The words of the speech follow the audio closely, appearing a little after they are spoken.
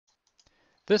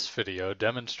This video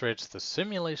demonstrates the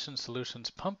Simulation Solutions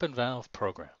pump and valve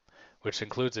program, which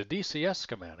includes a DCS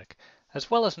schematic,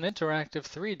 as well as an interactive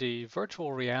 3D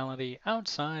virtual reality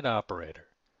outside operator.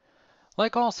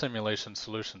 Like all Simulation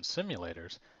Solutions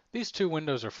simulators, these two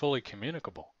windows are fully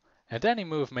communicable, and any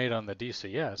move made on the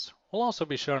DCS will also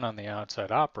be shown on the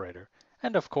outside operator,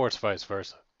 and of course vice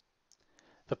versa.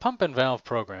 The pump and valve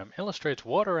program illustrates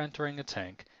water entering a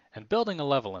tank and building a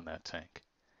level in that tank.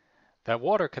 That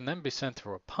water can then be sent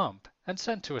through a pump and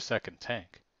sent to a second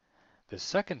tank. This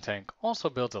second tank also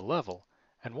builds a level,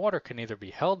 and water can either be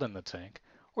held in the tank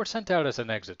or sent out as an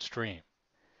exit stream.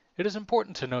 It is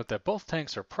important to note that both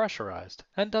tanks are pressurized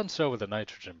and done so with a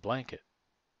nitrogen blanket.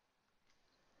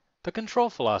 The control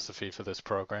philosophy for this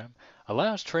program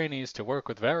allows trainees to work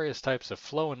with various types of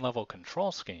flow and level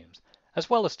control schemes, as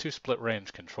well as two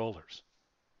split-range controllers.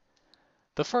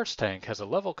 The first tank has a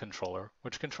level controller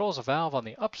which controls a valve on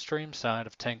the upstream side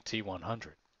of tank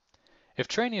T100. If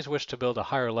trainees wish to build a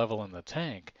higher level in the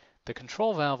tank, the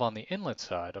control valve on the inlet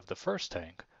side of the first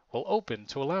tank will open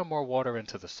to allow more water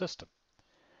into the system.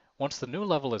 Once the new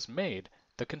level is made,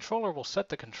 the controller will set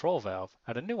the control valve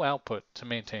at a new output to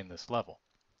maintain this level.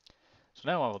 So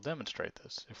now I will demonstrate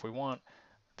this. If we want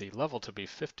the level to be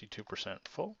 52%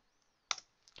 full,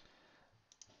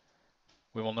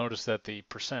 we will notice that the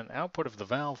percent output of the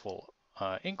valve will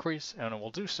increase, and it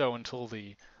will do so until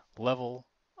the level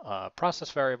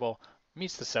process variable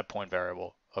meets the set point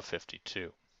variable of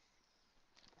 52.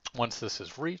 Once this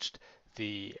is reached,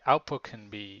 the output can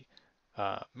be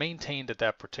maintained at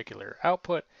that particular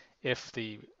output if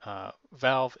the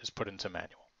valve is put into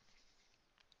manual.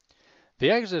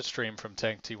 The exit stream from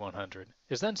tank T100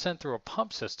 is then sent through a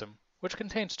pump system which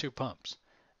contains two pumps,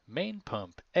 main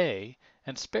pump A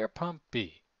and spare pump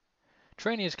B.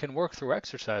 Trainees can work through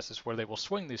exercises where they will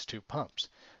swing these two pumps.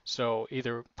 So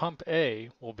either pump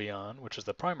A will be on, which is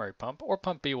the primary pump, or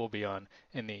pump B will be on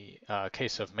in the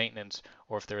case of maintenance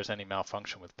or if there is any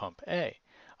malfunction with pump A.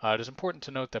 It is important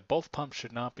to note that both pumps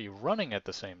should not be running at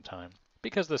the same time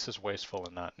because this is wasteful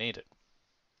and not needed.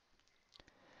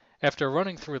 After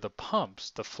running through the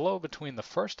pumps, the flow between the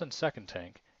first and second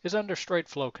tank is under straight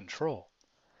flow control.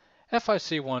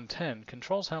 FIC 110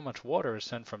 controls how much water is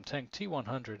sent from tank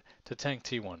T100 to tank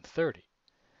T130.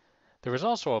 There is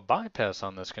also a bypass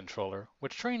on this controller,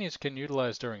 which trainees can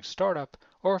utilize during startup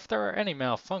or if there are any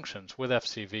malfunctions with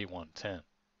FCV 110.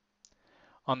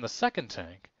 On the second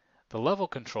tank, the level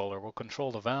controller will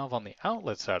control the valve on the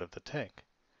outlet side of the tank.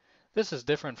 This is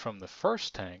different from the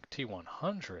first tank,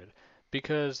 T100,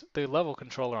 because the level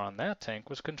controller on that tank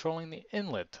was controlling the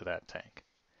inlet to that tank.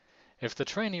 If the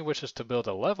trainee wishes to build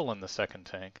a level in the second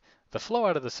tank, the flow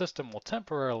out of the system will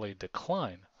temporarily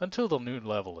decline until the new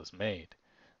level is made.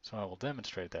 So I will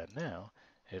demonstrate that now.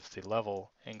 If the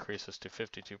level increases to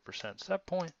 52% set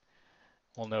point,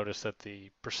 we'll notice that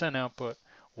the percent output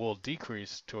will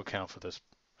decrease to account for this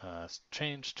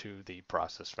change to the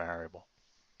process variable.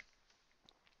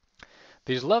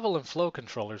 These level and flow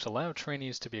controllers allow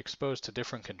trainees to be exposed to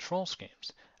different control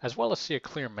schemes, as well as see a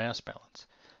clear mass balance.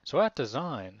 So at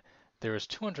design, there is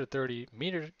 230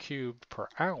 meters cubed per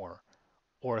hour,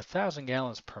 or 1,000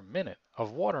 gallons per minute,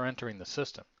 of water entering the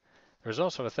system. There is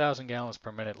also 1,000 gallons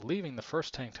per minute leaving the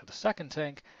first tank to the second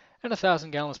tank, and 1,000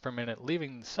 gallons per minute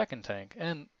leaving the second tank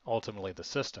and ultimately the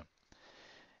system.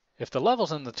 If the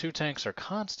levels in the two tanks are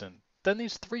constant, then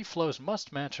these three flows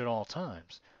must match at all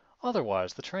times.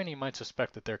 Otherwise, the trainee might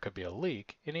suspect that there could be a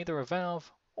leak in either a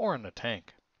valve or in a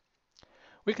tank.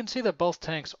 We can see that both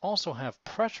tanks also have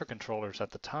pressure controllers at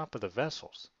the top of the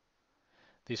vessels.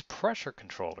 These pressure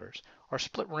controllers are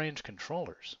split-range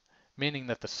controllers, meaning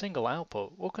that the single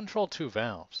output will control two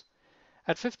valves.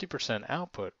 At 50%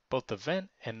 output, both the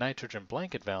vent and nitrogen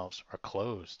blanket valves are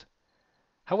closed.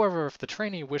 However, if the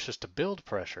trainee wishes to build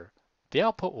pressure, the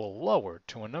output will lower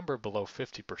to a number below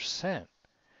 50%,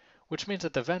 which means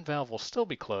that the vent valve will still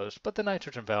be closed, but the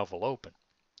nitrogen valve will open.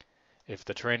 If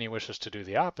the trainee wishes to do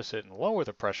the opposite and lower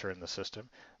the pressure in the system,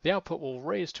 the output will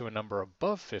raise to a number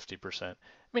above 50%,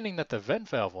 meaning that the vent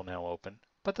valve will now open,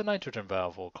 but the nitrogen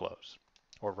valve will close,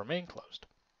 or remain closed.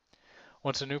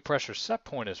 Once a new pressure set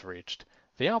point is reached,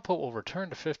 the output will return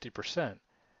to 50%,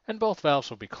 and both valves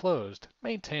will be closed,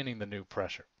 maintaining the new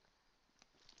pressure.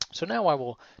 So now I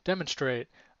will demonstrate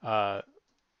how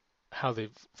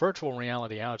the virtual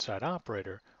reality outside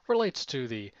operator relates to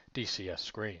the DCS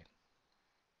screen.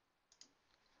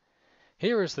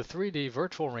 Here is the 3D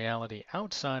virtual reality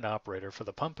outside operator for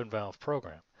the pump and valve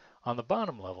program. On the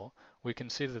bottom level, we can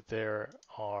see that there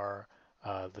are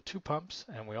the two pumps,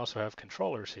 and we also have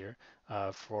controllers here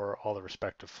for all the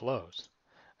respective flows.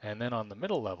 And then on the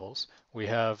middle levels, we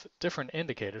have different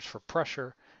indicators for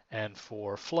pressure and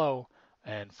for flow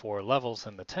and for levels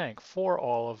in the tank for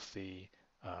all of the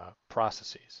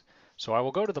processes. So I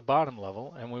will go to the bottom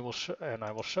level and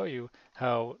I will show you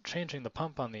how changing the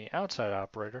pump on the outside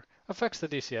operator affects the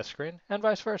DCS screen and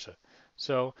vice versa.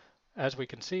 So as we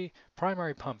can see,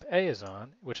 primary pump A is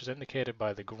on, which is indicated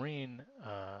by the green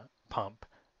pump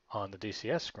on the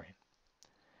DCS screen.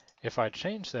 If I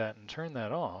change that and turn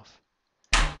that off,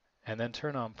 and then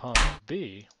turn on pump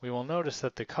B, we will notice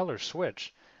that the colors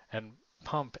switch, and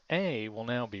pump A will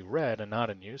now be red and not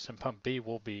in use, and pump B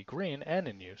will be green and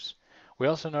in use. We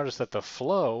also notice that the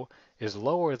flow is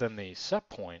lower than the set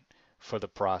point for the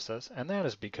process, and that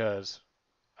is because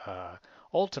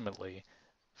ultimately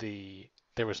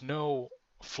there was no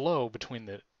flow between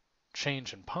the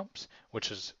change in pumps,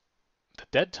 which is the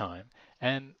dead time,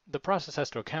 and the process has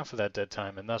to account for that dead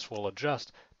time, and thus will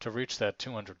adjust to reach that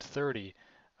 230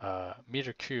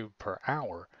 meter cube per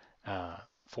hour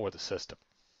for the system.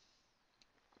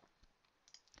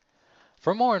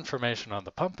 For more information on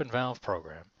the pump and valve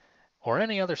program or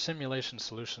any other Simulation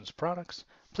Solutions products,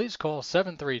 please call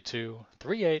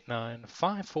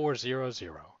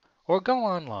 732-389-5400 or go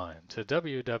online to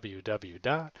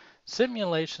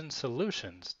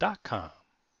www.simulationsolutions.com.